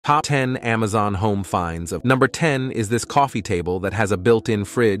Top 10 Amazon home finds of Number 10 is this coffee table that has a built-in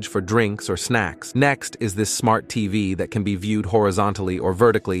fridge for drinks or snacks. Next is this smart TV that can be viewed horizontally or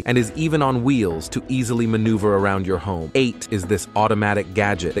vertically and is even on wheels to easily maneuver around your home. 8 is this automatic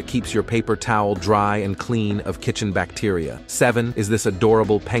gadget that keeps your paper towel dry and clean of kitchen bacteria. 7 is this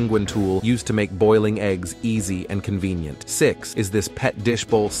adorable penguin tool used to make boiling eggs easy and convenient. 6 is this pet dish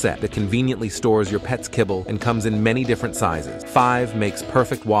bowl set that conveniently stores your pet's kibble and comes in many different sizes. 5 makes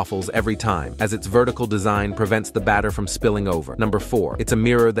perfect waffles every time, as its vertical design prevents the batter from spilling over. Number 4, it's a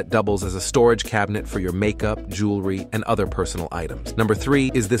mirror that doubles as a storage cabinet for your makeup, jewelry, and other personal items. Number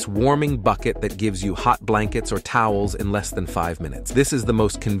 3 is this warming bucket that gives you hot blankets or towels in less than 5 minutes. This is the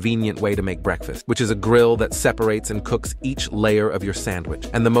most convenient way to make breakfast, which is a grill that separates and cooks each layer of your sandwich.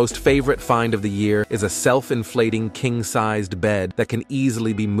 And the most favorite find of the year is a self-inflating king-sized bed that can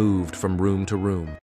easily be moved from room to room.